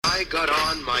I got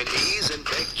on my knees and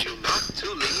begged you not to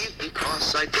leave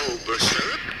because I'd go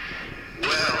berserk?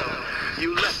 Well,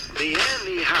 you left me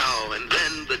anyhow, and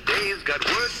then the days got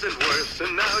worse and worse,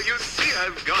 and now you see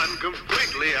I've gone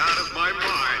completely out of my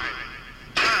mind.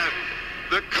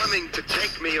 They're coming to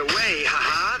take me away,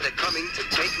 ha-ha. They're coming to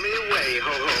take me away,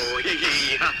 ho-ho,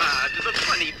 hee-hee, ha-ha, to the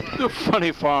funny farm. The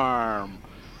funny farm,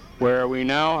 where we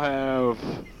now have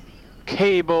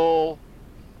cable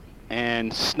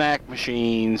and snack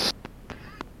machines.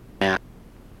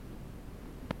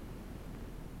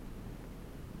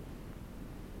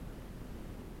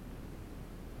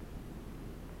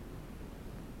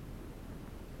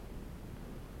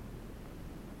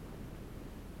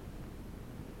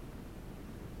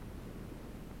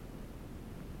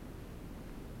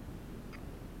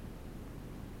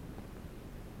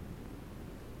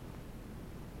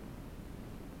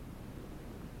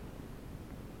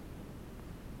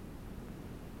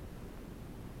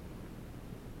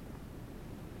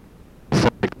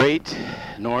 Great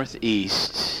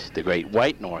Northeast, the great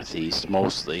white Northeast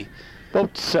mostly,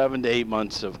 about 7 to 8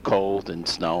 months of cold and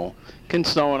snow. It can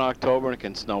snow in October and it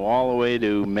can snow all the way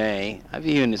to May. I've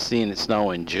even seen it snow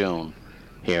in June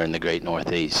here in the great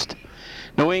Northeast.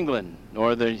 New England,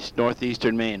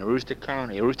 northeastern Maine,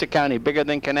 Aroostook County, bigger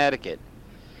than Connecticut.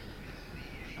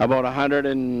 About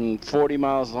 140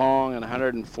 miles long and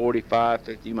 145,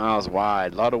 50 miles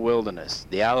wide. A lot of wilderness.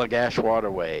 The Allagash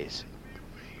waterways.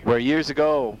 Where years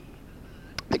ago,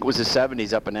 I think it was the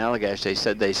 70s up in Allagash, they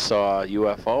said they saw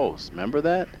UFOs. Remember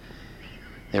that?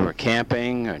 They were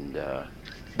camping and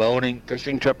boating,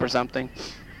 fishing trip or something.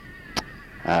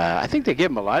 I think they gave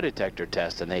them a lie detector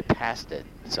test and they passed it.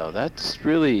 So that's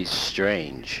really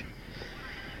strange.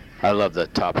 I love the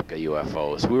topic of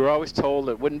UFOs. We were always told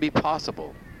it wouldn't be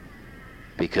possible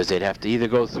because they'd have to either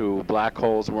go through black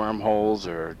holes, wormholes,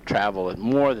 or travel at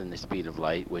more than the speed of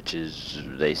light, which is,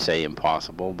 they say,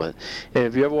 impossible. But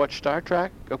if you ever watched Star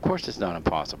Trek, of course it's not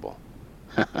impossible.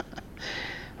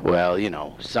 Well, you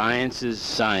know, science is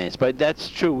science. But that's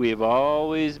true. We've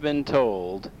always been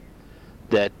told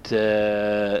that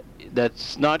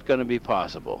that's not going to be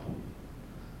possible.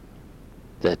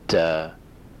 That the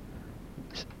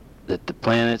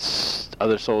planets,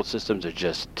 other solar systems are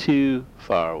just too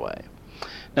far away.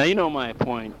 Now, you know my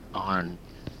point on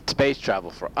space travel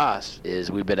for us is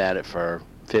we've been at it for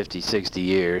 50, 60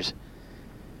 years.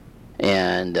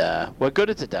 And what good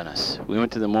has it done us? We went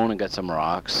to the moon and got some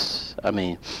rocks. I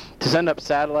mean, to send up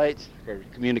satellites for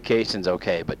communications,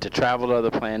 okay. But to travel to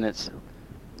other planets,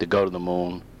 to go to the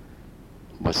moon,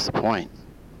 what's the point?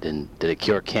 Did it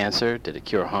cure cancer? Did it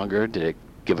cure hunger? Did it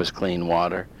give us clean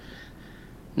water?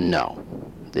 No,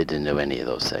 they didn't do any of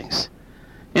those things.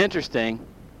 Interesting.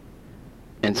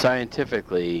 And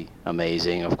scientifically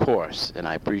amazing, of course, and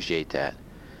I appreciate that.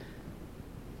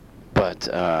 But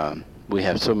we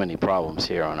have so many problems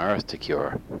here on Earth to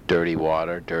cure. Dirty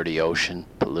water, dirty ocean,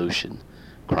 pollution,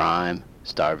 crime,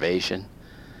 starvation,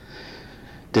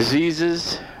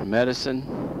 diseases,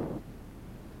 medicine,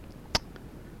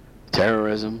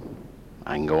 terrorism.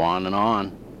 I can go on and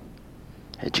on.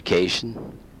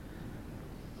 Education.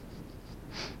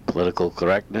 Political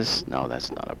correctness? No,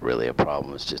 that's not really a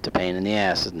problem. It's just a pain in the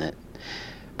ass, isn't it?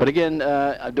 But again,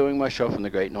 I'm doing my show from the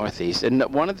great Northeast. And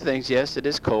one of the things, yes, it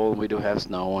is cold. We do have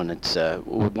snow, and it's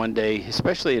one day,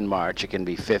 especially in March, it can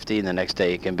be 50, and the next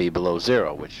day it can be below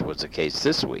zero, which was the case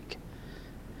this week.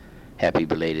 Happy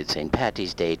belated St.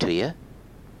 Patty's Day to you.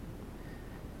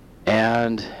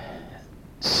 And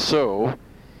so,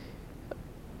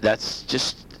 that's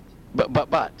just...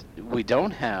 But we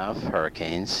don't have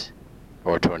hurricanes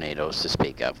or tornadoes to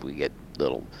speak of. We get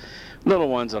little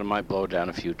ones that might blow down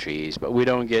a few trees, but we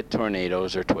don't get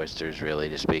tornadoes or twisters really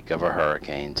to speak of, or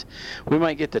hurricanes. We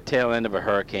might get the tail end of a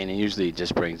hurricane, and usually it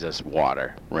just brings us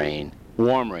water, rain,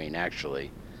 warm rain actually.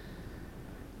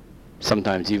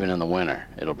 Sometimes even in the winter,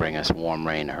 it'll bring us warm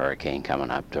rain, a hurricane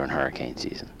coming up during hurricane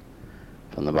season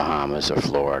from the Bahamas or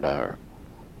Florida or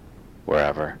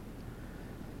wherever.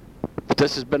 But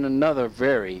this has been another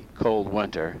very cold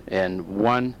winter, and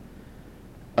one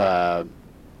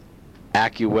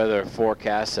AccuWeather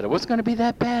forecast said it wasn't going to be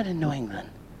that bad in New England.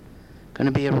 Going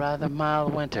to be a rather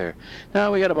mild winter.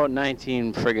 Now we got about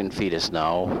 19 friggin' feet of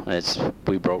snow.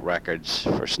 We broke records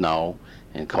for snow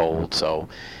and cold, so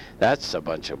that's a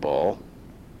bunch of bull.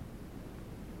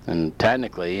 And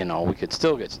technically, you know, we could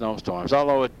still get snowstorms,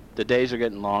 although the days are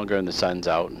getting longer and the sun's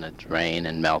out and it's rain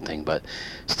and melting, but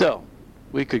still,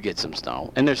 we could get some snow.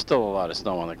 And there's still a lot of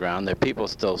snow on the ground. There are people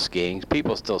still skiing,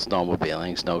 people still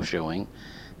snowmobiling, snowshoeing,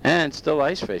 and still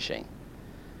ice fishing.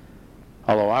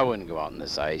 Although I wouldn't go out in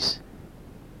this ice,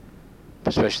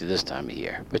 especially this time of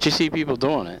year. But you see people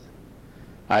doing it.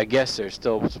 I guess there's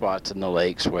still spots in the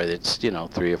lakes where it's,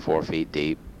 3 or 4 feet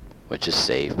deep, which is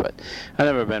safe, but I've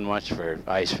never been much for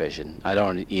ice fishing. I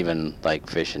don't even like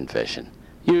fishing.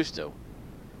 Used to.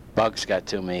 Bugs got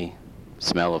to me.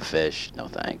 Smell of fish, no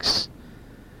thanks.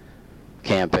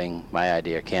 Camping, my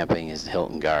idea of camping is the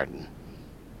Hilton Garden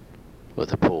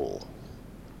with a pool.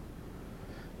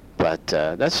 But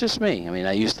that's just me. I mean,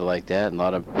 I used to like that, and a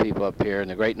lot of people up here in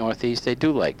the Great Northeast, they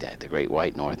do like that, the Great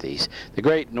White Northeast. The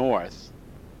Great North,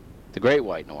 the Great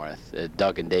White North,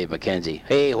 Doug and Dave McKenzie.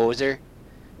 Hey, hoser,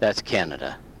 that's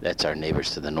Canada. That's our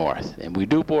neighbors to the north. And we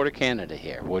do border Canada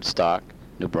here, Woodstock,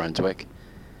 New Brunswick.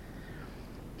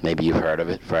 Maybe you've heard of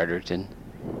it, Fredericton,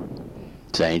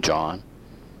 St. John.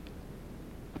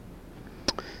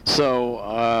 So,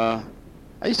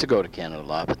 I used to go to Canada a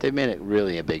lot, but they made it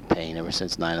really a big pain ever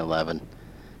since 9/11.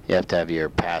 You have to have your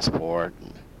passport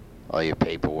and all your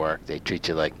paperwork. They treat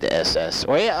you like the SS.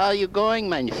 Where are you going,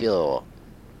 man? You feel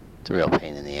it's a real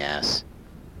pain in the ass.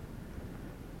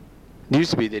 It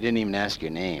used to be they didn't even ask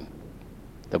your name.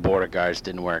 The border guards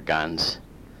didn't wear guns.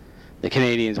 The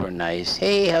Canadians were nice.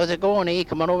 Hey, how's it going, eh?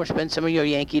 Come on over, spend some of your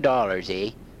Yankee dollars,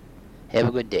 eh? Have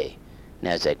a good day.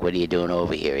 Now it's like, what are you doing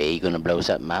over here, eh? You gonna blow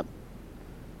something up?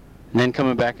 And then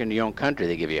coming back into your own country,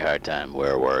 they give you a hard time.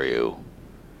 Where were you?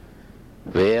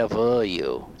 Where were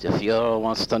you? The Fuhrer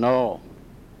wants to know.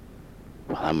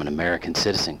 Well, I'm an American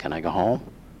citizen. Can I go home?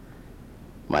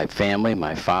 My family,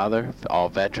 my father, all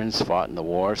veterans fought in the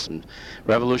wars, from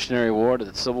Revolutionary War to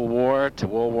the Civil War to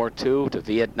World War II to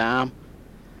Vietnam.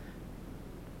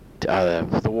 The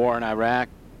war in Iraq.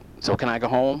 So can I go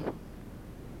home?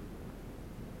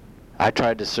 I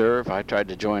tried to serve. I tried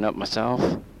to join up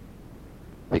myself.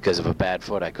 Because of a bad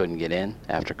foot, I couldn't get in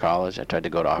after college. I tried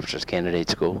to go to officers candidate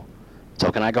school.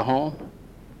 So can I go home?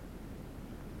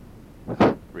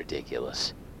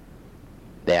 Ridiculous.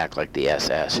 They act like the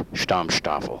SS.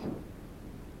 Stammstaffel.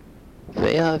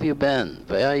 Where have you been?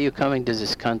 Where are you coming to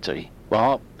this country?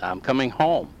 Well, I'm coming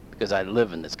home because I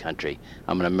live in this country.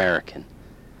 I'm an American.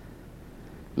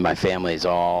 My family's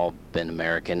all been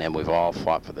American, and we've all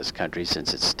fought for this country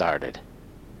since it started.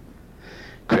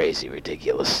 Crazy,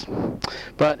 ridiculous.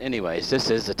 But anyways, this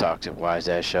is the Talks of Wise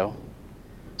Ass Show.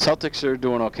 Celtics are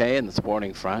doing okay in the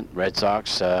sporting front. Red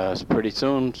Sox, pretty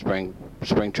soon, spring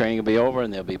training will be over,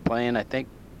 and they'll be playing, I think,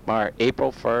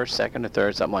 April 1st, 2nd or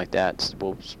 3rd, something like that.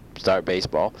 We'll start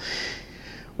baseball.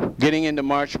 Getting into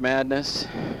March Madness,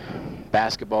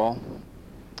 basketball.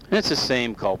 And it's the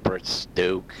same culprits: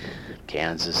 Duke,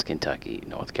 Kansas, Kentucky,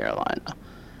 North Carolina,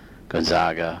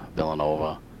 Gonzaga,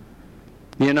 Villanova.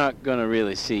 You're not going to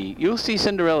really see... You'll see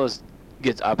Cinderella's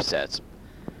gets upsets.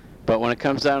 But when it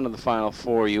comes down to the Final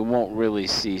Four, you won't really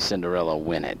see Cinderella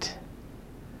win it.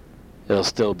 It'll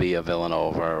still be a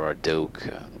Villanova or a Duke,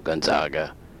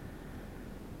 Gonzaga.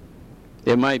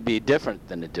 It might be different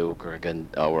than a Duke or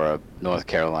a North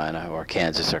Carolina or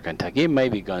Kansas or Kentucky. It may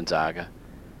be Gonzaga.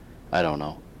 I don't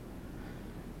know.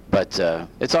 But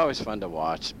it's always fun to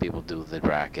watch. People do the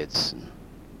brackets and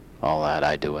all that.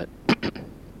 I do it.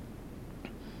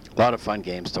 A lot of fun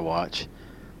games to watch.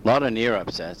 A lot of near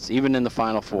upsets. Even in the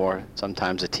Final Four,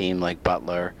 sometimes a team like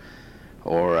Butler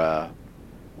or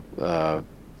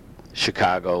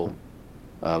Chicago,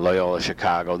 Loyola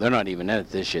Chicago, they're not even in it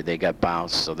this year. They got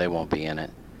bounced, so they won't be in it.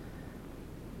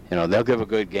 You know, they'll give a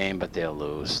good game, but they'll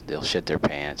lose. They'll shit their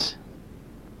pants.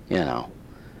 You know.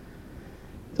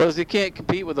 You can't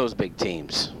compete with those big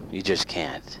teams. You just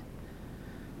can't.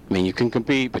 I mean, you can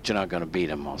compete, but you're not going to beat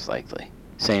them, most likely.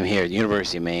 Same here. The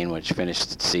University of Maine, which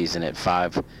finished the season at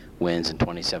 5 wins and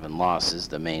 27 losses,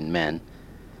 the Maine men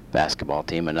basketball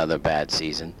team, another bad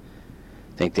season.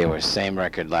 I think they were the same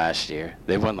record last year.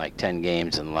 They've won like 10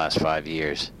 games in the last 5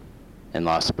 years and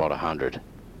lost about 100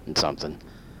 and something.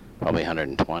 Probably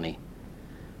 120,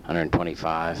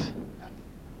 125 in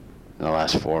the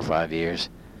last 4 or 5 years.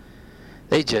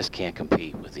 They just can't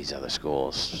compete with these other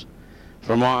schools.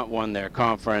 Vermont won their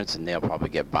conference, and they'll probably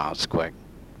get bounced quick.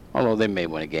 Although they may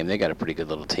win a game. They got a pretty good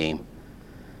little team.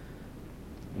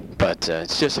 But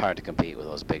it's just hard to compete with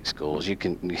those big schools.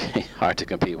 Hard to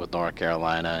compete with North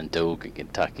Carolina and Duke and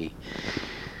Kentucky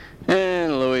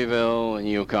and Louisville and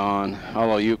UConn.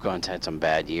 Although UConn's had some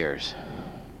bad years.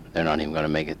 They're not even going to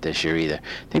make it this year either.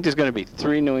 I think there's going to be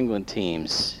 3 New England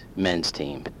teams, men's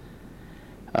team.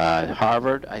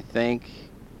 Harvard, I think,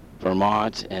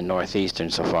 Vermont, and Northeastern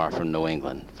so far from New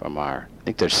England. I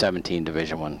think there's 17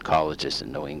 Division I colleges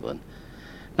in New England.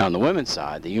 Now on the women's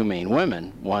side, the UMaine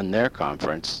women won their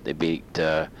conference. They beat,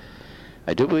 I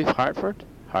do believe, Hartford,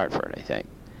 I think.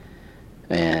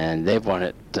 And they've won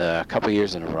it a couple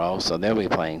years in a row, so they'll be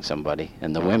playing somebody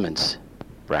in the women's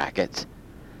brackets.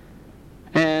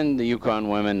 And the Yukon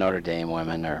women, Notre Dame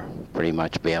women, are pretty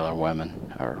much Baylor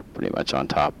women, are pretty much on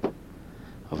top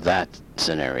of that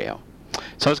scenario.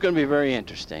 So it's going to be very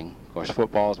interesting. Of course,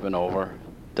 football's been over.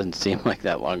 Doesn't seem like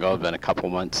that long ago. It's been a couple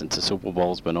months since the Super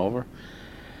Bowl's been over.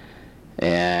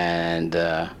 And,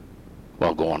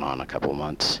 well, going on a couple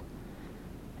months.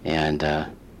 And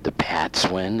the Pats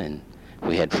win, and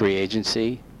we had free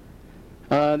agency.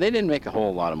 They didn't make a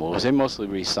whole lot of moves. They mostly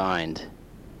re-signed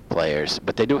players,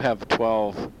 but they do have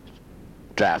 12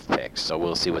 draft picks, so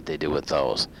we'll see what they do with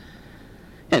those.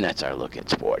 And that's our look at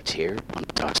sports here on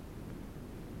the Talk.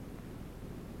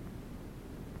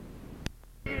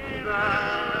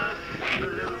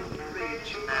 Blue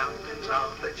Ridge Mountains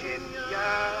of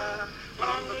Virginia,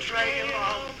 on the trail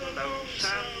of the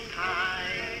lonesome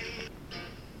pine.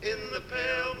 In the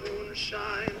pale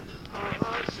moonshine, our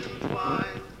hearts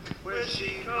entwine, where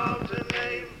she called her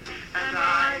name, and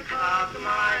I carved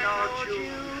mine,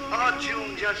 or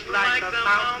June, just like the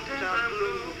mountains are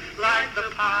blue, like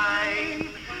the pine.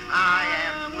 I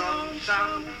am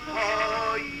lonesome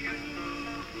for you.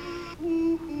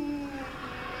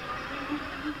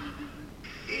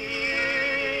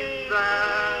 In the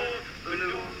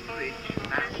Blue Ridge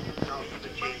Mountains of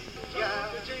Virginia,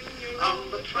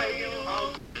 on the trail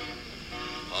of...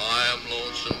 I am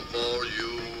lonesome for you.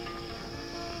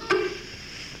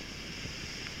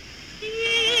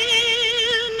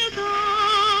 In the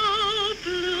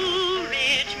Blue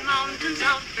Ridge Mountains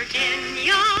of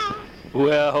Virginia.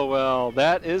 Well,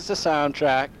 that is the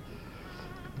soundtrack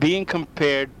being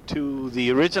compared to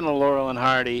the original Laurel and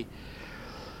Hardy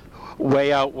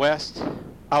Way Out West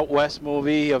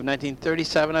movie of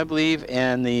 1937, I believe,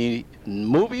 and the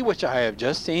movie which I have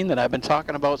just seen that I've been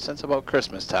talking about since about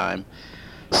Christmas time,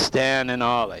 Stan and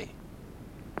Ollie,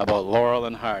 about Laurel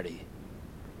and Hardy.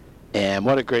 And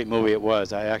what a great movie it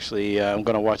was. I actually, I'm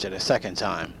going to watch it a second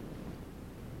time.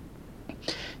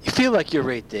 You feel like you're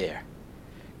right there.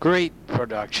 Great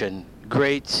production,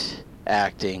 great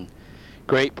acting,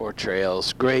 great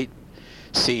portrayals, great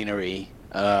scenery,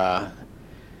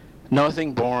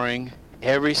 nothing boring.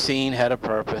 Every scene had a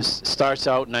purpose. Starts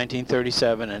out in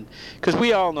 1937, and because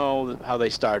we all know how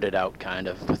they started out, kind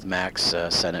of, with Max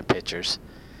Sennett Pictures,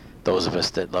 those of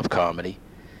us that love comedy.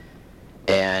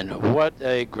 And what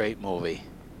a great movie.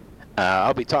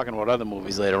 I'll be talking about other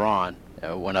movies later on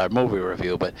when our movie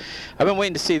review, but I've been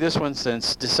waiting to see this one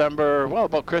since December, well,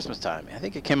 about Christmas time. I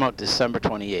think it came out December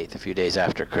 28th, a few days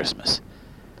after Christmas.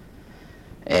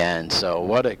 And so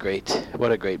what a great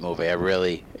movie. I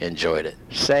really enjoyed it.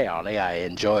 Say, Ollie, I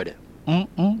enjoyed it.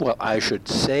 Well, I should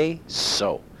say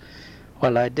so.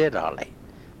 Well, I did, Ollie.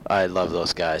 I love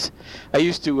those guys. I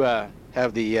used to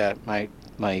have the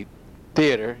my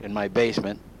theater in my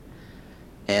basement,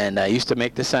 and I used to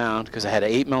make the sound because I had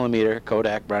an 8mm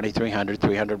Kodak Brownie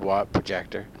 300 watt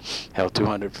projector, held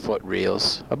 200-foot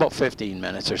reels, about 15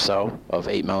 minutes or so of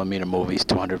 8mm movies,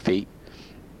 200 feet.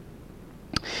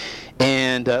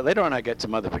 And later on I got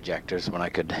some other projectors when I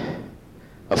could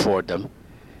afford them,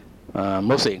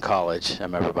 mostly in college. I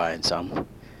remember buying some.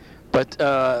 But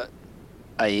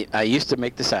I used to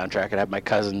make the soundtrack and have my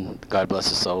cousin, God bless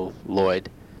his soul, Lloyd,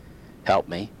 help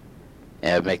me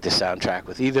and make the soundtrack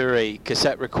with either a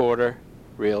cassette recorder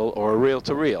reel or a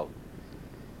reel-to-reel.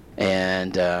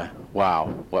 And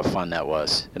wow, what fun that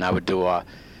was. And I would do,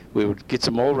 we would get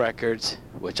some old records,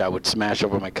 which I would smash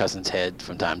over my cousin's head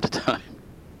from time to time.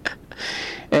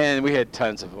 And we had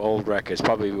tons of old records,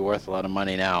 probably be worth a lot of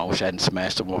money now. I wish I hadn't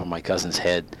smashed them over my cousin's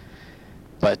head.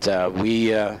 But we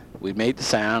made the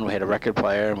sound, we had a record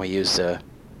player, and we used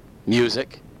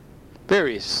music,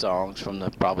 various songs from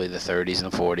probably the 30s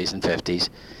and the 40s and 50s.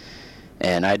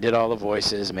 And I did all the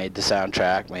voices, made the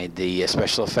soundtrack, made the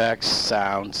special effects,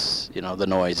 sounds, you know, the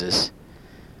noises.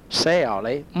 Say,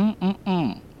 Ollie,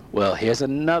 Well, here's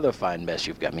another fine mess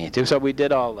you've got me into. So we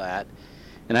did all that.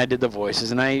 And I did the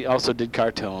voices, and I also did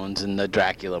cartoons and the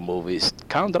Dracula movies,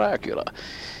 Count Dracula,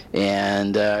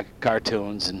 and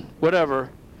cartoons and whatever.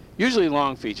 Usually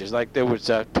long features, like there was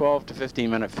 12 to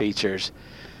 15-minute features.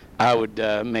 I would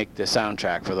make the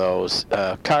soundtrack for those.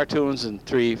 Cartoons and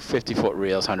 3 50-foot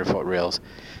reels, 100-foot reels.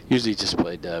 Usually just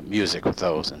played music with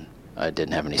those, and I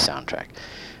didn't have any soundtrack.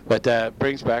 But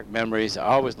brings back memories. I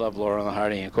always loved Laurel and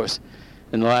Hardy, and of course,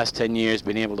 in the last 10 years,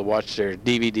 being able to watch their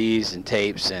DVDs and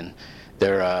tapes and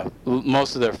their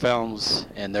most of their films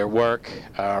and their work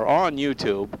are on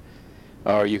YouTube,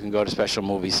 or you can go to special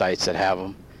movie sites that have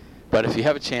them. But if you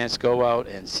have a chance, go out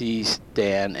and see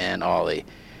Stan and Ollie.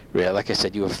 Like I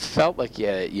said, you felt like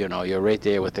you're right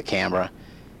there with the camera,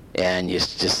 and you're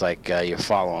just like you're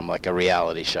following like a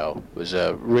reality show. It was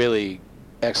a really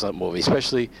excellent movie,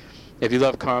 especially if you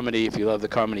love comedy, if you love the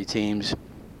comedy teams,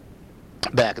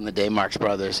 back in the day, Marx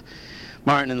Brothers,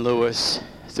 Martin and Lewis,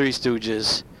 Three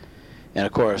Stooges, and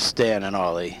of course Stan and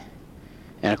Ollie,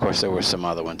 and of course there were some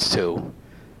other ones too,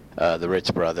 the Ritz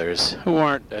Brothers, who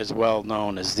weren't as well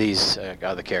known as these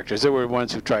other characters. There were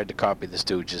ones who tried to copy the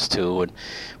Stooges too, and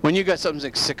when you got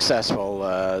something successful,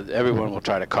 everyone will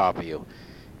try to copy you.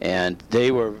 And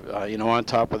they were, on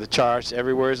top of the charts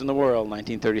everywhere in the world,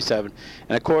 1937.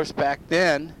 And of course, back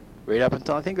then, right up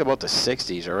until I think about the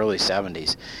 60s or early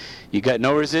 70s, you got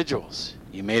no residuals.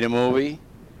 You made a movie,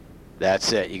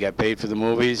 that's it. You got paid for the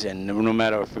movies, and no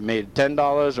matter if it made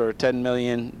 $10 or $10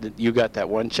 million, you got that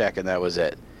one check, and that was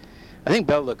it. I think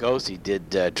Bela Lugosi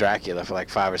did Dracula for like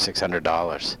 $500 or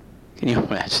 $600. Can you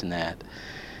imagine that?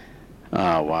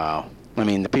 Oh, wow. I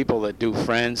mean, the people that do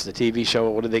Friends, the TV show,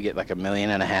 what do they get, like $1.5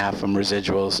 million from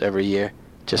residuals every year,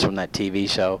 just from that TV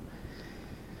show?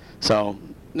 So,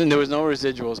 and there was no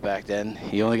residuals back then.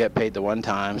 You only got paid the one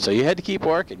time, so you had to keep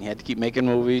working. You had to keep making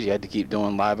movies. You had to keep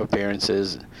doing live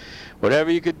appearances. Whatever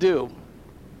you could do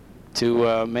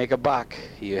to make a buck,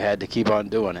 you had to keep on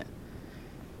doing it.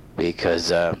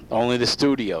 Because only the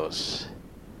studios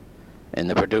and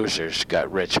the producers got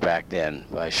rich back then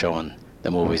by showing the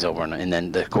movies over, and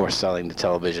then, of course, selling the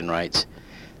television rights.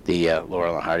 The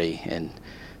Laurel and Hardy and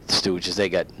the Stooges, they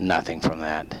got nothing from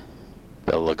that.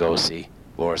 Bela Lugosi,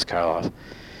 Boris Karloff.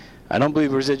 I don't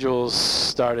believe residuals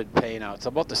started paying out. It's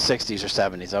about the 60s or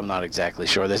 70s. I'm not exactly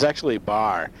sure. There's actually a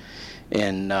bar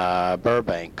in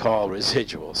Burbank called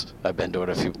Residuals. I've been to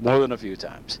it more than a few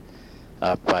times.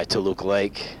 Up by Toluca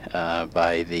Lake,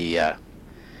 by the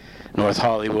North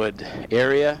Hollywood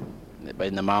area,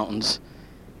 in the mountains.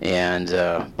 And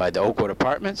by the Oakwood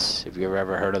Apartments, if you've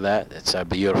ever heard of that. It's a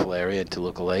beautiful area in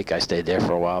Toluca Lake. I stayed there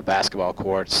for a while. Basketball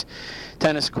courts,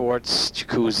 tennis courts,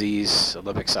 jacuzzis,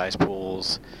 Olympic-sized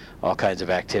pools, all kinds of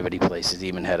activity places.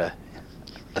 Even had a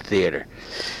theater.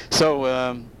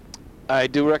 So I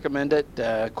do recommend it.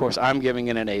 Of course, I'm giving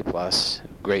it an A+.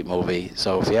 Great movie.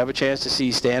 So if you have a chance to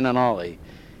see Stan and Ollie,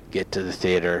 get to the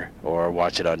theater or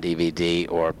watch it on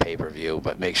DVD or pay-per-view,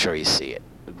 but make sure you see it.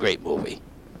 A great movie.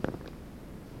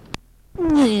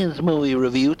 It's movie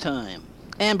review time.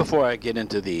 And before I get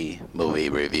into the movie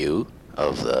review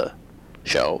of the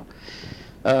show,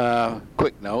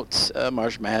 quick notes.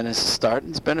 March Madness is starting.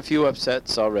 It's been a few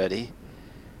upsets already.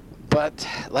 But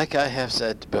like I have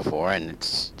said before, and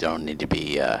it's don't need to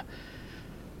be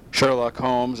Sherlock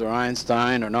Holmes or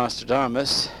Einstein or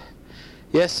Nostradamus,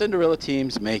 yes, Cinderella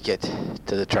teams make it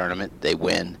to the tournament. They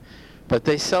win. But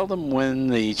they seldom win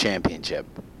the championship.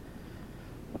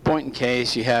 Point in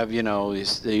case, you have, your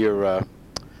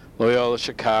Loyola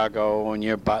Chicago and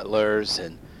your Butlers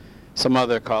and some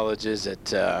other colleges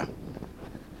that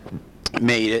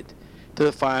made it to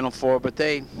the Final Four, but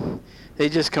they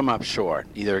just come up short,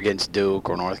 either against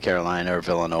Duke or North Carolina or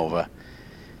Villanova.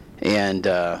 And,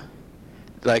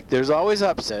 there's always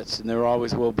upsets, and there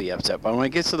always will be upsets. But when it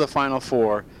gets to the Final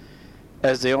Four,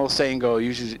 as the old saying goes,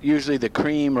 usually the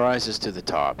cream rises to the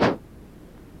top.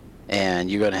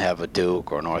 And you're going to have a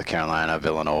Duke or North Carolina,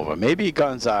 Villanova, maybe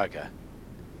Gonzaga,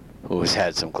 who has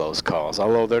had some close calls.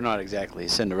 Although they're not exactly a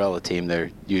Cinderella team,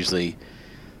 they're usually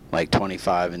like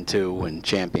 25-2 and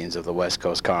champions of the West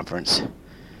Coast Conference.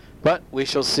 But we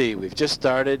shall see. We've just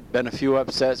started, been a few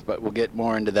upsets, but we'll get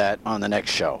more into that on the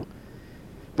next show.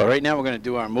 But right now we're going to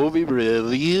do our movie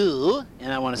review,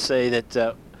 and I want to say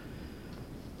that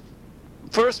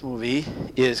first movie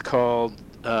is called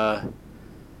The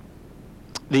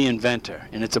Inventor,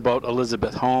 and it's about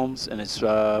Elizabeth Holmes, and it's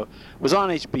was on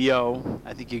HBO.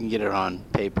 I think you can get it on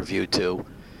pay-per-view too,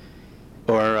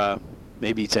 or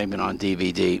maybe it's even on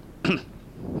DVD.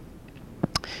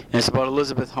 And it's about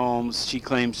Elizabeth Holmes. She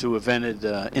claims to have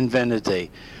invented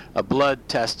a blood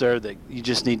tester that you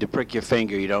just need to prick your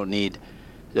finger. You don't need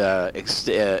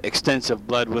extensive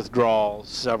blood withdrawals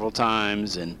several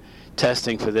times and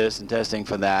testing for this and testing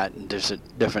for that in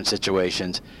different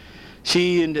situations.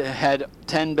 She had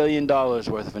 $10 billion worth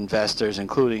of investors,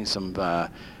 including some, I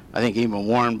think even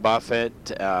Warren Buffett,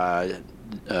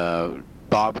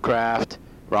 Bob Kraft,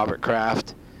 Robert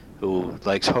Kraft, who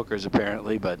likes hookers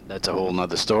apparently, but that's a whole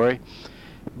nother story.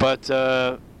 But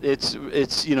it's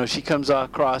she comes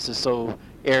across as so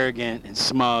arrogant and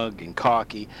smug and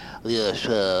cocky. Yes,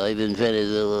 I've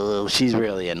invented. She's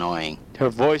really annoying. Her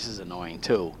voice is annoying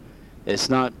too. It's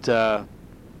not. I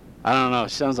don't know.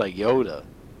 She sounds like Yoda.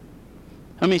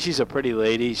 I mean, she's a pretty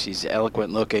lady. She's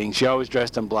eloquent looking. She always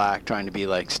dressed in black, trying to be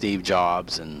like Steve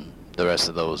Jobs and the rest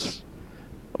of those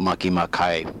muck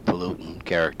highfalutin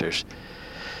characters.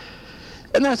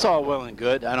 And that's all well and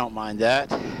good. I don't mind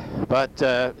that.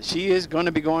 But she is going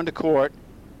to be going to court.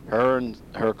 her and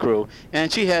her crew.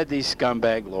 And she had these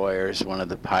scumbag lawyers, one of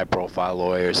the high-profile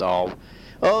lawyers, all,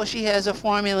 oh, she has a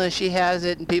formula, she has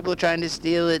it, and people are trying to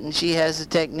steal it, and she has a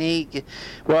technique.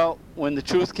 Well, when the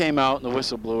truth came out and the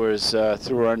whistleblowers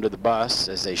threw her under the bus,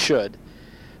 as they should,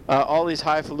 all these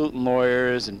highfalutin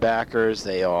lawyers and backers,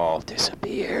 they all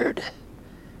disappeared.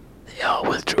 They all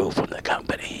withdrew from the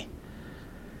company.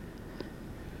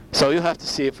 So you'll have to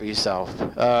see it for yourself.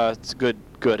 It's good.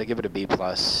 I give it a B+.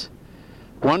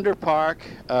 Wonder Park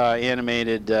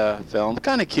animated film,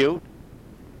 kind of cute.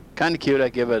 I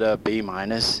give it a B-.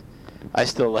 I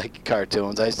still like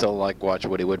cartoons. I still like watch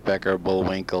Woody Woodpecker,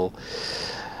 Bullwinkle,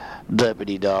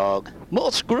 Deputy Dog,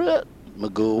 Muskrat,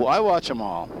 Magoo. I watch them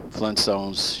all.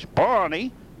 Flintstones,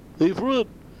 Barney, Leaflet.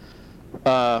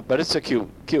 But it's a cute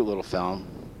little film.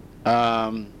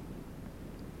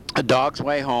 A Dog's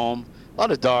Way Home. A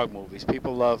lot of dog movies.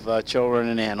 People love children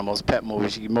and animals. Pet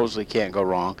movies. You mostly can't go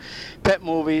wrong. Pet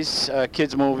movies,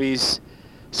 kids movies,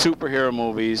 superhero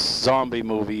movies, zombie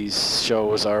movies,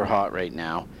 shows are hot right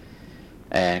now.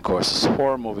 And of course,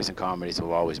 horror movies and comedies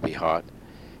will always be hot.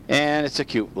 And it's a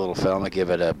cute little film. I give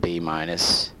it a B-.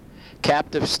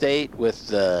 Captive State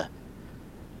with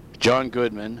John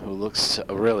Goodman, who looks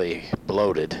really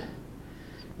bloated.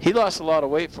 He lost a lot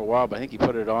of weight for a while, but I think he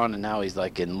put it on, and now he's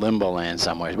like in limbo land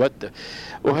somewhere. But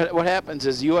what happens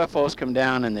is UFOs come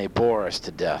down and they bore us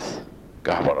to death.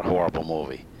 God, what a horrible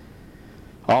movie.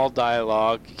 All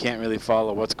dialogue. You can't really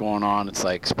follow what's going on. It's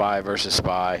like spy versus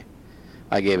spy.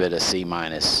 I gave it a C-.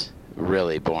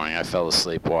 Really boring. I fell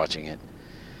asleep watching it.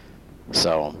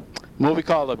 So, movie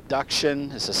called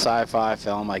Abduction. It's a sci-fi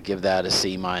film. I give that a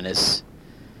C-.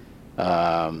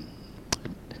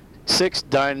 6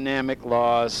 Dynamic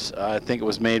Laws. I think it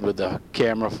was made with the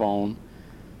camera phone.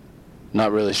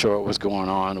 Not really sure what was going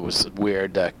on. It was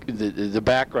weird. The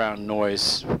background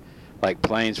noise, like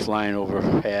planes flying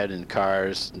overhead and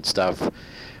cars and stuff,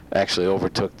 actually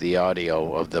overtook the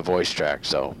audio of the voice track.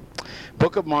 So,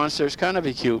 Book of Monsters, kind of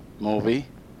a cute movie.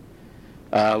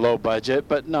 Low budget,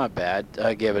 but not bad.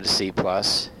 I gave it a C+.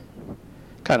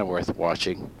 Kind of worth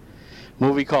watching.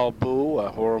 Movie called Boo, a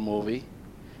horror movie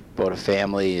about a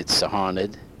family. It's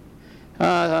haunted.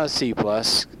 C+. A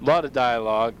lot of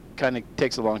dialogue. Kind of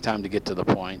takes a long time to get to the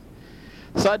point.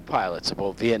 Thud Pilots,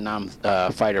 about Vietnam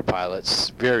fighter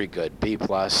pilots. Very good. B+.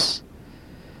 That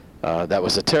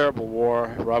was a terrible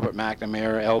war. Robert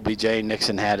McNamara, LBJ,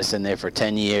 Nixon had us in there for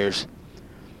 10 years.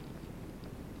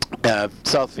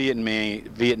 South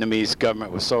Vietnamese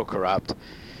government was so corrupt.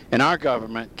 And our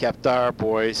government kept our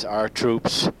boys, our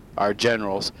troops, our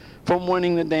generals from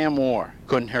winning the damn war.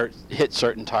 Couldn't hit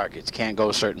certain targets, can't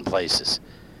go certain places.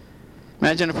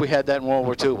 Imagine if we had that in World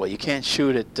War II. Well, you can't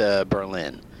shoot at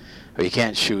Berlin, or you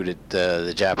can't shoot at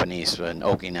the Japanese in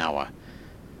Okinawa.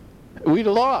 We'd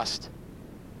have lost.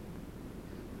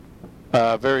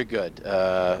 Very good.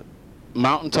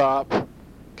 Mountaintop,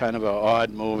 kind of an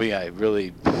odd movie.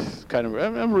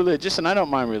 I'm religious, and I don't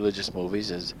mind religious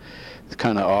movies. It's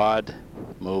kind of odd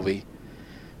movie.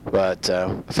 But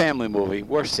a family movie,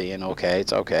 worth seeing. Okay,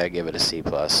 it's okay. I give it a C+.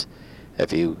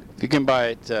 If you can buy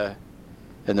it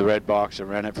in the red box or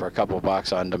rent it for a couple of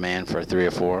bucks on demand for 3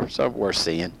 or 4, so worth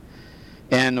seeing.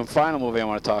 And the final movie I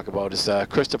want to talk about is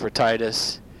Christopher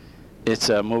Titus. It's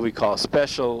a movie called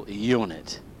Special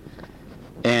Unit.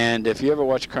 And if you ever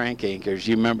watch Crank Yankers,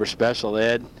 you remember Special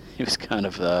Ed? He was kind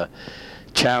of a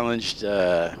challenged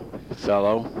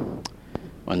fellow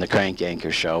on the Crank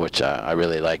Yankers show, which I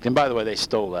really liked. And by the way, they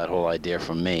stole that whole idea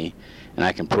from me, and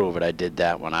I can prove it. I did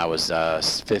that when I was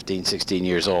 15, 16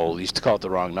 years old. We used to call it the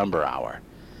Wrong Number Hour.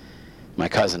 My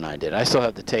cousin and I did. I still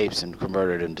have the tapes and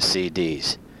converted them to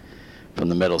CDs from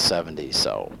the middle 70s,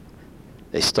 so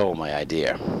they stole my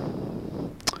idea.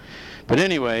 But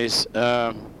anyways,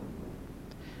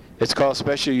 it's called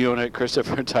Special Unit,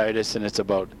 Christopher Titus, and it's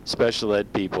about special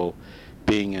ed people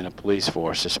being in a police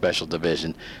force, a special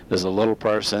division. There's a little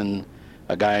person,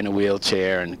 a guy in a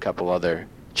wheelchair, and a couple other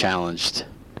challenged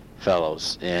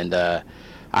fellows. And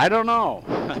I don't know.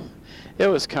 It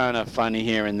was kind of funny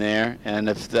here and there. And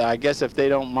I guess if they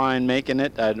don't mind making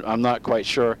it, I'm not quite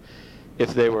sure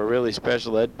if they were really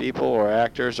special ed people or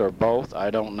actors or both.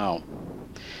 I don't know.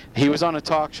 He was on a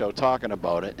talk show talking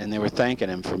about it, and they were thanking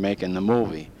him for making the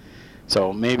movie.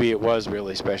 So maybe it was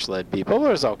really special ed people. But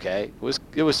it was okay.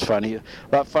 It was funny. A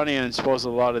lot funnier than suppose a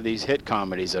lot of these hit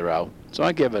comedies are out. So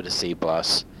I give it a C+.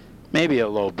 Maybe a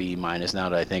low B- now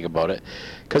that I think about it.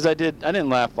 Because I didn't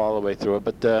laugh all the way through it,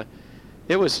 but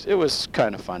it was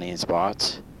kind of funny in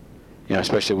spots. You know,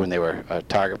 especially when they were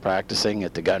target practicing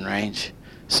at the gun range.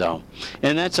 So,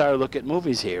 and that's our look at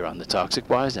movies here on the Toxic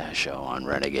Wise Ass Show on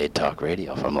Renegade Talk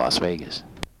Radio from Las Vegas.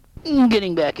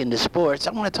 Getting back into sports,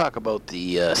 I want to talk about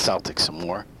the Celtics some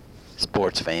more.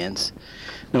 Sports fans,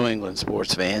 New England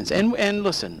sports fans, and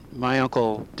listen, my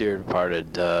uncle, dear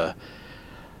departed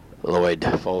Lloyd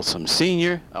Folsom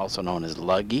Sr., also known as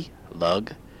Lug,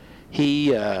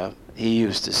 he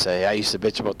used to say, I used to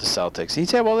bitch about the Celtics. He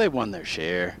said, well, they won their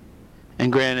share,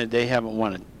 and granted, they haven't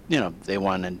won it. They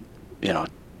won in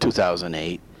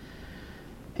 2008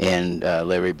 and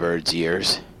Larry Bird's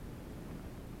years.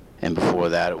 And before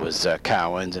that, it was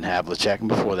Cowens and Havlicek. And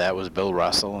before that was Bill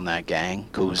Russell and that gang,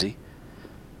 Cousy.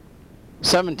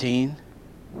 17.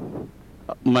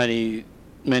 Many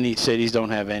cities don't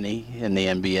have any in the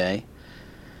NBA.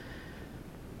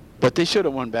 But they should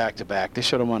have won back-to-back. They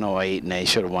should have won 08, and they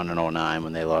should have won in 09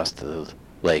 when they lost to the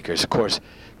Lakers. Of course,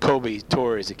 Kobe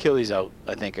tore his Achilles out,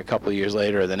 I think, a couple of years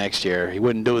later or the next year. He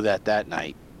wouldn't do that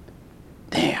night.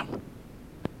 Damn.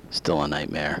 Still a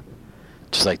nightmare.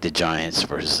 Just like the Giants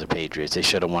versus the Patriots. They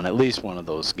should have won at least one of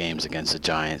those games against the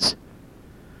Giants.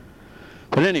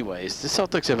 But anyways, the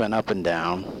Celtics have been up and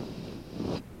down.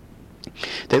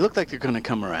 They look like they're going to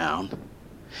come around.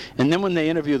 And then when they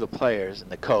interview the players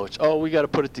and the coach, we got to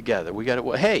put it together.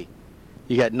 Hey,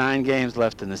 you got 9 games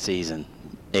left in the season.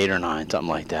 8 or 9, something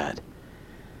like that.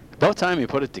 About time you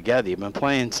put it together. You've been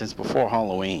playing since before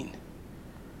Halloween.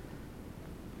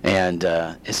 And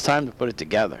it's time to put it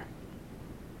together.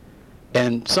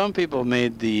 And some people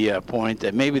made the point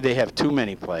that maybe they have too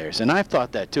many players. And I've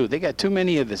thought that too. They got too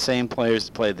many of the same players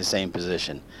to play the same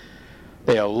position.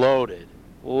 They are loaded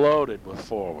with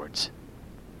forwards.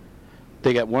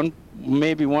 They got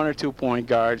maybe 1 or 2 point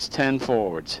guards, 10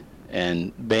 forwards.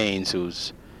 And Baines,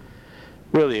 who's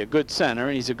really a good center,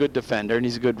 and he's a good defender, and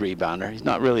he's a good rebounder. He's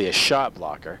not really a shot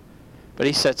blocker, but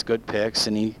he sets good picks,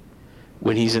 and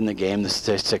when he's in the game, the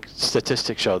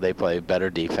statistics show they play better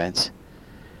defense.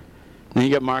 Then you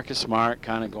got Marcus Smart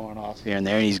kind of going off here and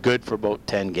there, and he's good for about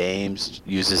 10 games,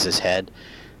 uses his head.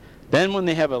 Then when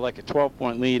they have a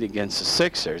 12-point lead against the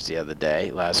Sixers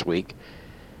last week,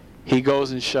 he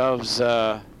goes and shoves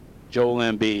Joel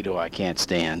Embiid, who I can't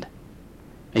stand.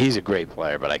 He's a great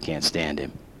player, but I can't stand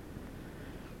him.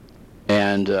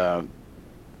 And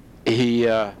he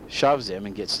shoves him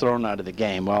and gets thrown out of the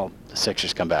game. Well, the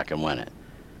Sixers come back and win it.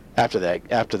 After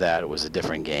that, it was a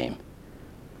different game.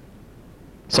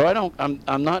 So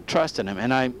I'm not trusting him,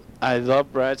 and I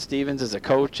love Brad Stevens as a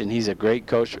coach, and he's a great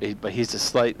coach, but he's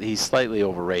slightly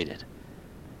overrated.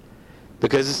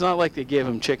 Because it's not like they give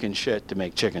him chicken shit to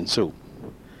make chicken soup.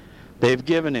 They've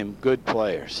given him good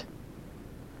players.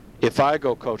 If I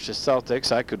go coach the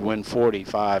Celtics, I could win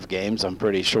 45 games, I'm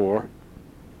pretty sure.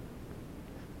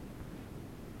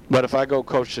 But if I go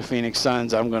coach the Phoenix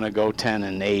Suns, I'm going to go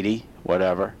 10-80,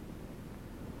 whatever.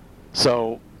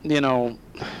 So,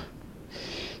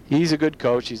 he's a good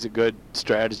coach. He's a good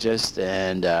strategist,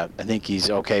 and I think he's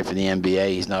okay for the NBA.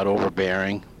 He's not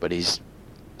overbearing, but he's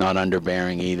not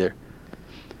underbearing either.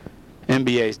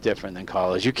 NBA is different than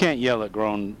college. You can't yell at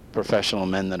grown professional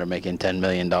men that are making $10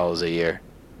 million a year.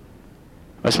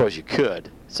 I suppose you could.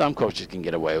 Some coaches can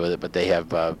get away with it, but they have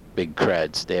big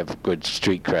creds. They have good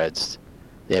street creds.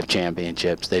 They have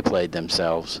championships. They played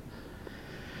themselves.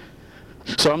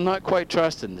 So I'm not quite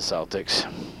trusting the Celtics.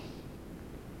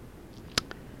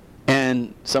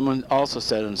 And someone also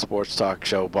said on the Sports Talk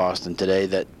Show Boston today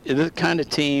that the kind of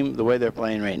team, the way they're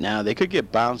playing right now, they could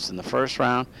get bounced in the first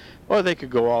round, or they could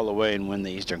go all the way and win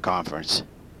the Eastern Conference.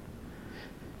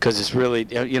 Because it's really,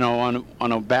 on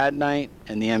a bad night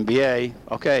in the NBA,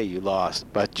 okay, you lost,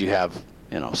 but you have,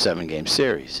 7-game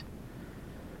series.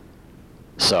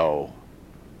 So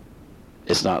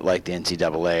it's not like the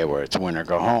NCAA where it's win or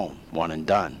go home, one and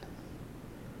done.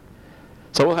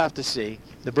 So we'll have to see.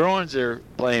 The Bruins are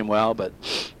playing well, but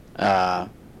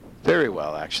very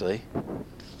well, actually.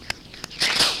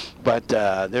 But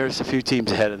there's a few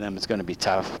teams ahead of them. It's going to be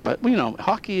tough. But,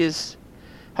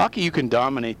 hockey, you can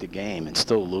dominate the game and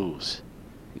still lose.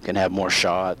 You can have more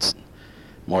shots,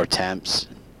 more attempts,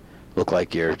 look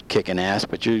like you're kicking ass,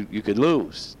 but you could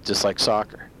lose, just like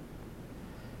soccer.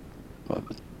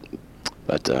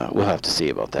 But we'll have to see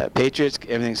about that. Patriots,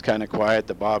 everything's kind of quiet.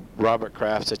 The Robert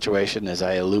Kraft situation, as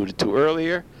I alluded to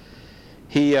earlier,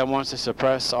 he wants to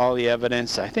suppress all the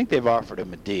evidence. I think they've offered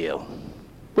him a deal,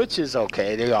 which is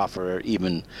okay. They offer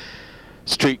even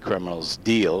street criminals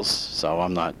deals, so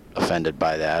I'm not offended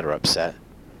by that or upset.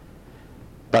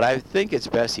 But I think it's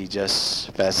best he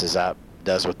just fesses up,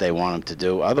 does what they want him to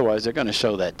do. Otherwise, they're going to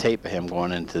show that tape of him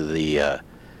going into the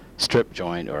strip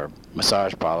joint or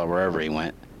massage parlor, wherever he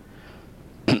went.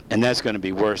 And that's going to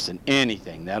be worse than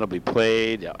anything. That'll be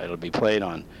played. It'll be played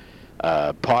on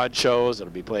pod shows.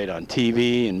 It'll be played on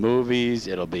TV and movies.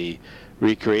 It'll be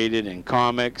recreated in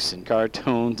comics and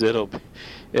cartoons. It'll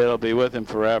be with him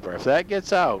forever. If that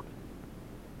gets out,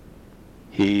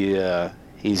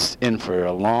 he's in for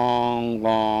a long,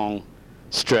 long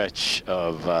stretch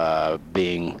of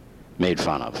being made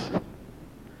fun of.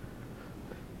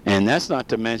 And that's not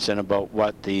to mention about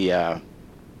what the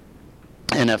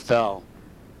NFL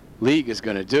league is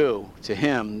going to do to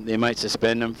him. They might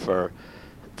suspend him for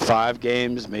 5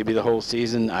 games, maybe the whole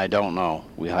season. I don't know.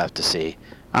 We'll have to see.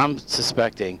 I'm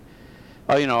suspecting,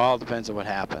 all depends on what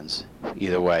happens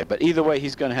either way. But either way,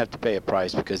 he's going to have to pay a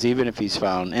price, because even if he's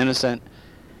found innocent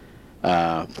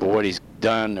for what he's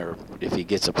done, or if he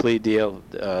gets a plea deal,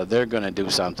 they're going to do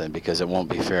something, because it won't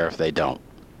be fair if they don't.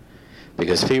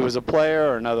 Because if he was a player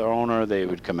or another owner, they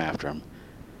would come after him.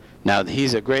 Now,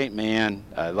 he's a great man.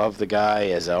 I love the guy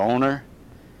as an owner,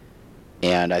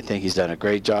 and I think he's done a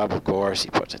great job, of course. He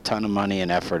puts a ton of money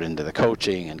and effort into the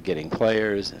coaching and getting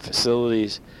players and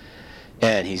facilities,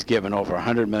 and he's given over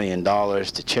 $100 million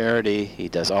to charity. He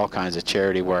does all kinds of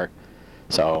charity work.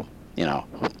 So,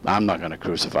 I'm not going to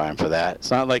crucify him for that.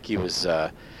 It's not like he was,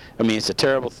 it's a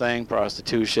terrible thing,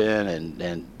 prostitution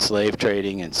and slave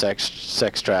trading and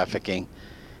sex trafficking.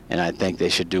 And I think they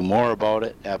should do more about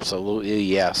it. Absolutely,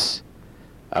 yes.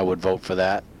 I would vote for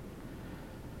that.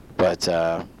 But,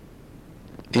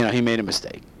 he made a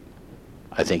mistake.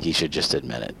 I think he should just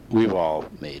admit it. We've all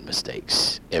made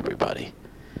mistakes, everybody.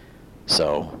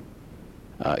 So,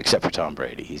 except for Tom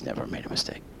Brady. He's never made a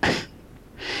mistake.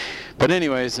 But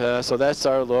anyways, so that's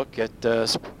our look at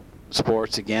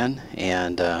sports again.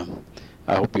 And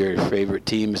I hope your favorite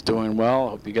team is doing well. I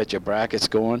hope you got your brackets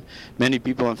going. Many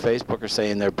people on Facebook are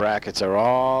saying their brackets are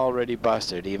already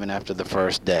busted even after the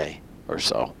first day or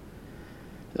so.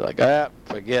 They're like,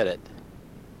 forget it.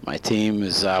 My team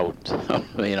is out.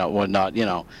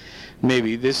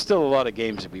 Maybe there's still a lot of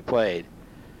games to be played.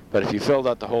 But if you filled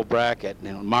out the whole bracket,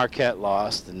 Marquette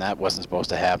lost, and that wasn't supposed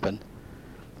to happen.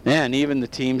 And even the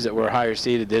teams that were higher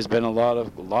seeded, there's been a lot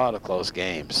of close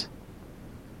games.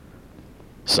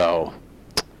 So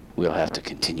we'll have to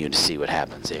continue to see what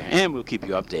happens there. And we'll keep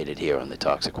you updated here on the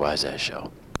Toxic Wise Ass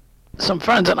Show. Some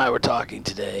friends and I were talking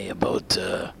today about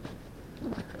the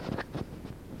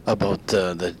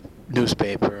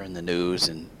newspaper and the news,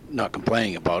 and not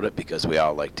complaining about it, because we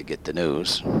all like to get the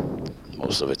news.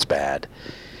 Most of it's bad.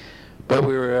 But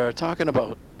we were talking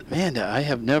about, I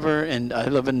have never, and I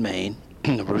live in Maine,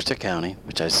 Brewster County,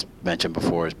 which I mentioned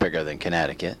before is bigger than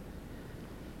Connecticut.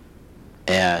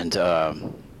 And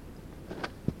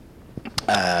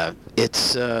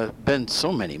it's been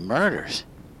so many murders.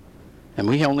 And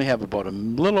we only have about a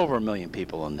little over 1 million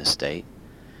people in this state.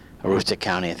 Aroostook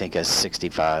County, I think, has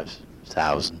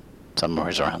 65,000,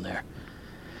 somewhere around there.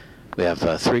 We have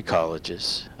 3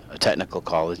 colleges, a technical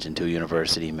college and 2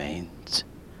 university mains,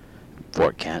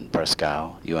 Fort Kent, Presque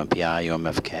Isle, UMPI,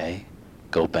 UMFK,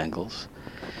 Go Bengals.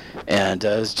 And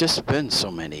there's just been so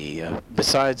many,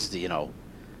 besides the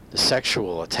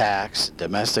sexual attacks,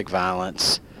 domestic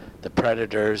violence, the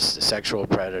predators, the sexual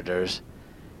predators,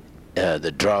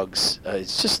 the drugs.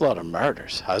 It's just a lot of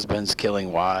murders. Husbands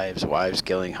killing wives, wives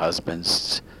killing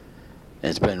husbands. And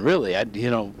it's been really, I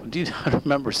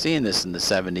remember seeing this in the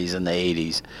 70s and the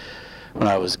 80s. When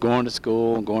I was going to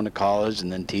school and going to college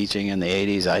and then teaching in the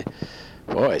 80s,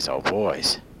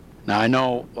 boys. Now, I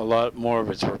know a lot more of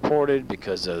it's reported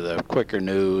because of the quicker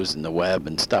news and the web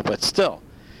and stuff, but still,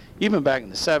 even back in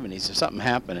the 70s, if something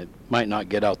happened, it might not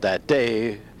get out that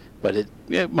day, but it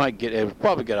would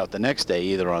probably get out the next day,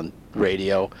 either on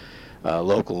radio,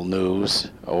 local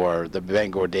news, or the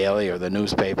Bangor Daily or the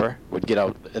newspaper would get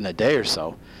out in a day or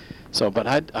so. But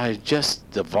I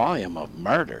just, the volume of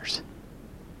murders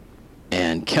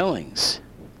and killings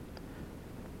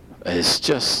is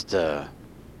just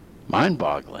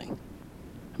mind-boggling.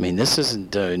 I mean, this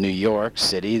isn't New York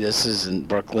City, this isn't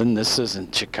Brooklyn, this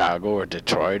isn't Chicago or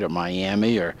Detroit or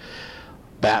Miami or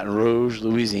Baton Rouge,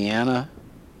 Louisiana.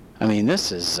 I mean,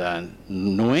 this is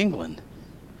New England.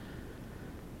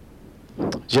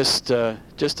 Just a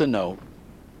note,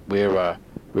 we're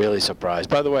really surprised.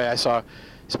 By the way,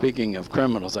 speaking of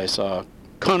criminals, I saw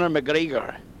Conor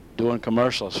McGregor doing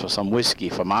commercials for some whiskey,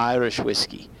 from Irish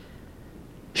whiskey.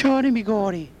 Shorty me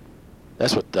gordy.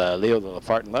 That's what Leo the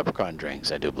Farting Leprechaun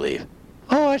drinks, I do believe.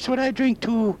 Oh, that's what I drink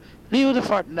too. Leo the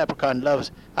Farting Leprechaun loves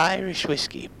Irish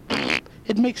whiskey.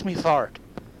 It makes me fart.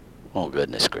 Oh,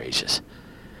 goodness gracious.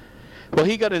 Well,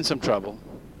 he got in some trouble,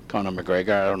 Conor McGregor.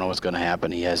 I don't know what's going to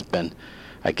happen. He has been,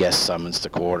 I guess, summoned to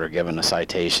court or given a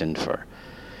citation for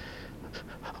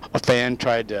a fan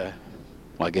tried to,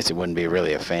 well, I guess it wouldn't be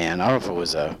really a fan. I don't know if it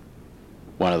was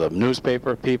one of the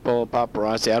newspaper people,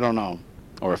 paparazzi, I don't know,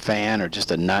 or a fan or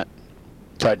just a nut.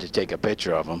 tried to take a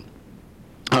picture of him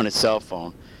on his cell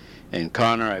phone. And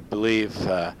Connor, I believe,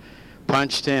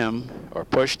 punched him or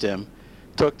pushed him,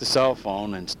 took the cell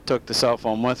phone and took the cell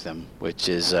phone with him, which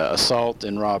is assault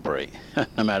and robbery,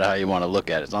 no matter how you want to look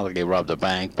at it. It's not like he robbed a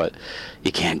bank, but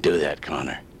you can't do that,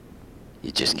 Connor.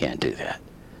 You just can't do that.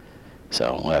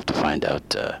 So we'll have to find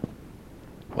out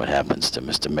what happens to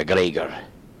Mr. McGregor.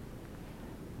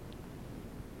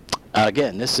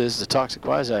 Again, this is the Toxic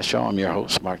Wise Ass Show. I'm your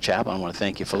host, Mark Chaplin. I want to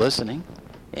thank you for listening,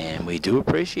 and we do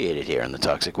appreciate it here on the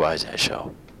Toxic Wise Ass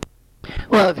Show.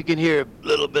 Well, if you can hear a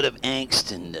little bit of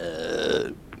angst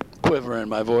and quiver in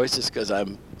my voice, it's because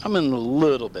I'm in a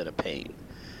little bit of pain.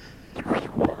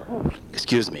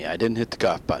 Excuse me, I didn't hit the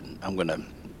cough button.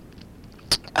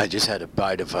 I just had a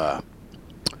bite of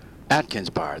Atkins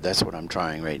bar. That's what I'm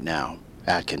trying right now.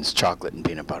 Atkins chocolate and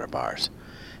peanut butter bars.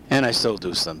 And I still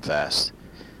do Slim Fast.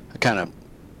 I kind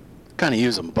of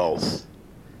use them both.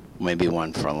 Maybe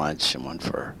one for lunch and one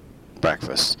for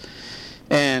breakfast.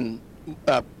 And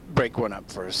break one up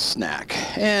for a snack.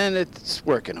 And it's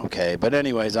working okay. But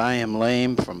anyways, I am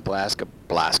lame from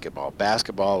basketball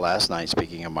last night,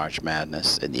 speaking of March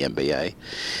Madness in the NBA.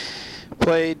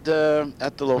 Played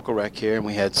at the local rec here, and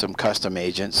we had some custom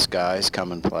agents guys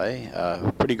come and play.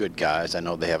 Pretty good guys. I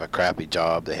know they have a crappy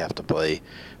job. They have to play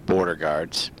border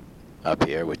guards up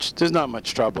here, which there's not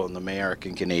much trouble in the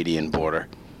American-Canadian border.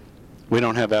 We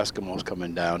don't have Eskimos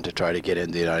coming down to try to get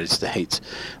into the United States,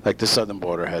 like the southern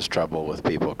border has trouble with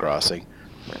people crossing.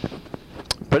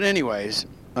 But anyways,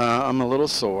 I'm a little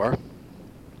sore,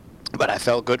 but I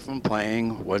felt good from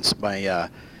playing. Once my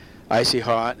icy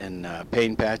hot and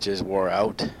pain patches wore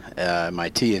out, my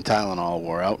tea and Tylenol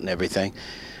wore out and everything.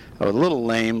 I was a little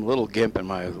lame, a little gimp in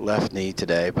my left knee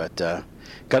today, but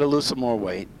got to lose some more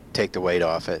weight, take the weight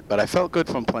off it. But I felt good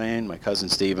from playing. My cousin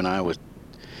Steve and I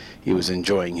he was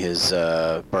enjoying his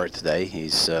birthday.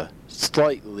 He's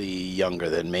slightly younger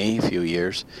than me, a few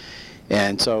years.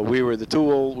 And so we were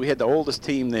we had the oldest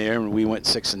team there, and we went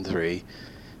 6-3.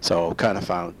 So kind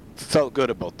of felt good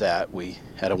about that. We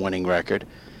had a winning record.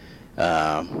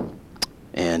 And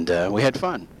we had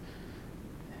fun.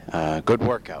 Good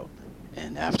workout.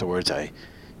 And afterwards I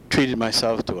treated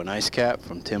myself to an ice cap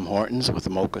from Tim Hortons with a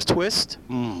mocha twist.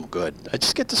 Good. I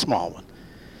just get the small one.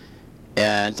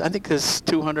 And I think there's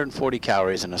 240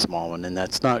 calories in a small one, and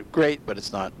that's not great, but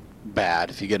it's not bad.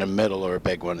 If you get a middle or a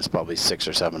big one, it's probably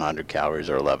 600 or 700 calories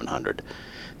or 1,100.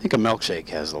 I think a milkshake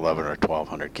has 1,100 or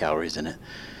 1,200 calories in it.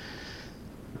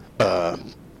 I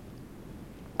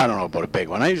don't know about a big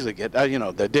one. I usually get,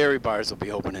 the dairy bars will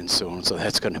be opening soon, so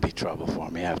that's going to be trouble for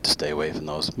me. I have to stay away from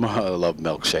those. I love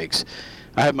milkshakes.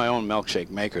 I have my own milkshake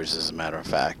makers, as a matter of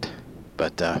fact,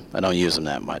 but I don't use them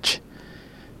that much.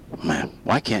 Man,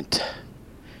 why can't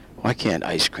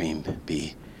ice cream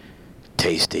be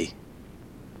tasty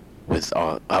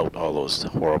without all those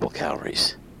horrible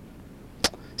calories?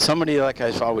 Somebody, like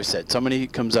I've always said, somebody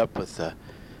comes up with a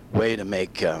way to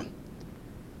make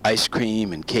ice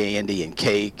cream and candy and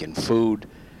cake and food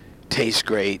taste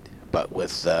great, but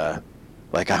with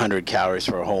like 100 calories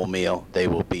for a whole meal, they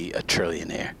will be a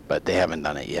trillionaire. But they haven't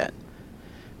done it yet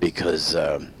because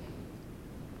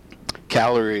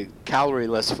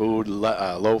calorie-less food,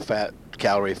 low-fat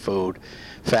calorie food,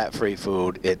 fat-free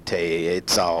food,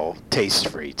 it's all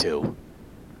taste-free too.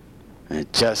 And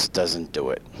it just doesn't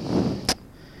do it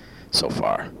so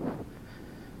far.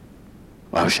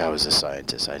 I wish I was a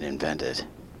scientist. I'd invent it.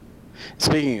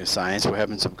 Speaking of science, we're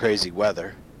having some crazy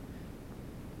weather.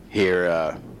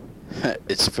 Here,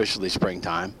 it's officially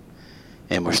springtime,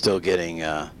 and we're still getting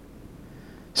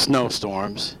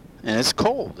snowstorms. And it's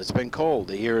cold. It's been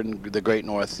cold here in the great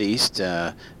Northeast,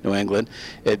 New England.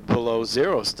 It's below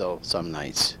zero still some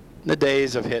nights. The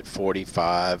days have hit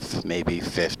 45, maybe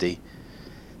 50,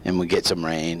 and we get some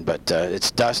rain. But it's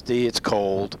dusty, it's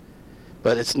cold,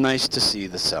 but it's nice to see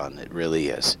the sun. It really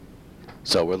is.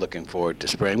 So we're looking forward to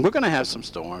spring. We're going to have some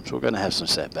storms. We're going to have some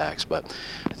setbacks. But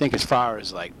I think as far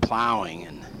as like plowing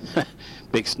and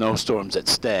big snowstorms that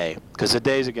stay, because the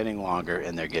days are getting longer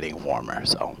and they're getting warmer.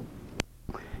 So.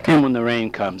 And when the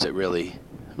rain comes, rain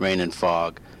and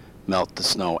fog melt the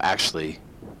snow actually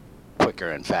quicker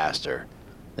and faster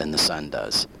than the sun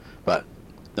does. But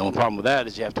the only problem with that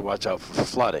is you have to watch out for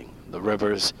flooding. The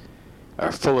rivers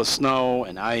are full of snow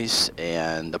and ice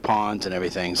and the ponds and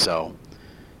everything, so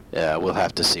we'll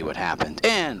have to see what happens.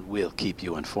 And we'll keep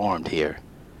you informed here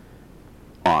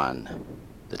on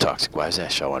the Toxic Wise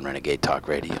Ass Show on Renegade Talk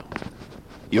Radio.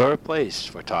 Your place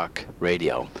for talk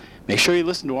radio. Make sure you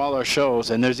listen to all our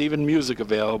shows, and there's even music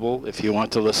available if you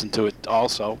want to listen to it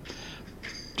also.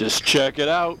 Just check it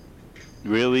out.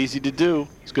 Real easy to do.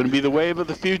 It's going to be the wave of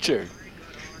the future.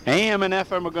 AM and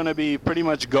FM are going to be pretty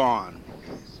much gone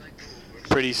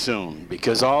pretty soon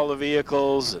because all the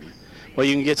vehicles, and well,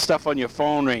 you can get stuff on your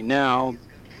phone right now,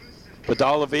 but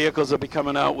all the vehicles will be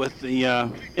coming out with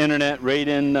the internet right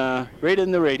in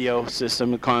the radio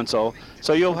system, the console.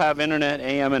 So you'll have internet,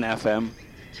 AM and FM,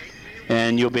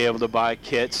 and you'll be able to buy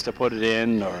kits to put it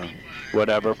in or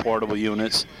whatever, portable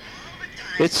units.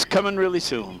 It's coming really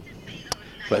soon.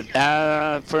 But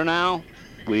for now,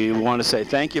 we want to say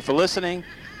thank you for listening,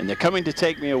 and they're coming to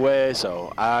take me away,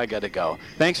 so I got to go.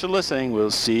 Thanks for listening.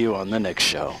 We'll see you on the next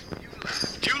show.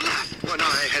 You laughed when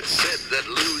I had said that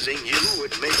losing you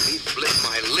would make me split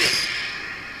my lip.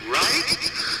 Right?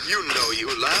 You know you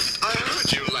laughed. I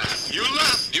heard you laugh. You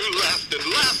laughed and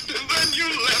laughed, and then you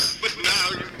left, but now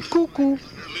you're Cuckoo.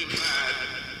 really mad.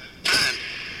 And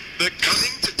they're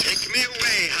coming to take me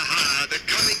away, ha-ha. They're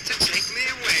coming to take me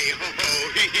away, ho-ho,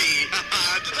 hee-hee,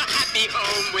 ha-ha. To the happy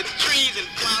home with trees and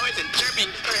flowers and chirping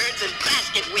birds and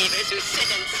basket weavers who sit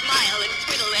and smile and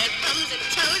twiddle their thumbs and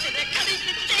toes, and they're coming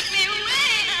to take me away.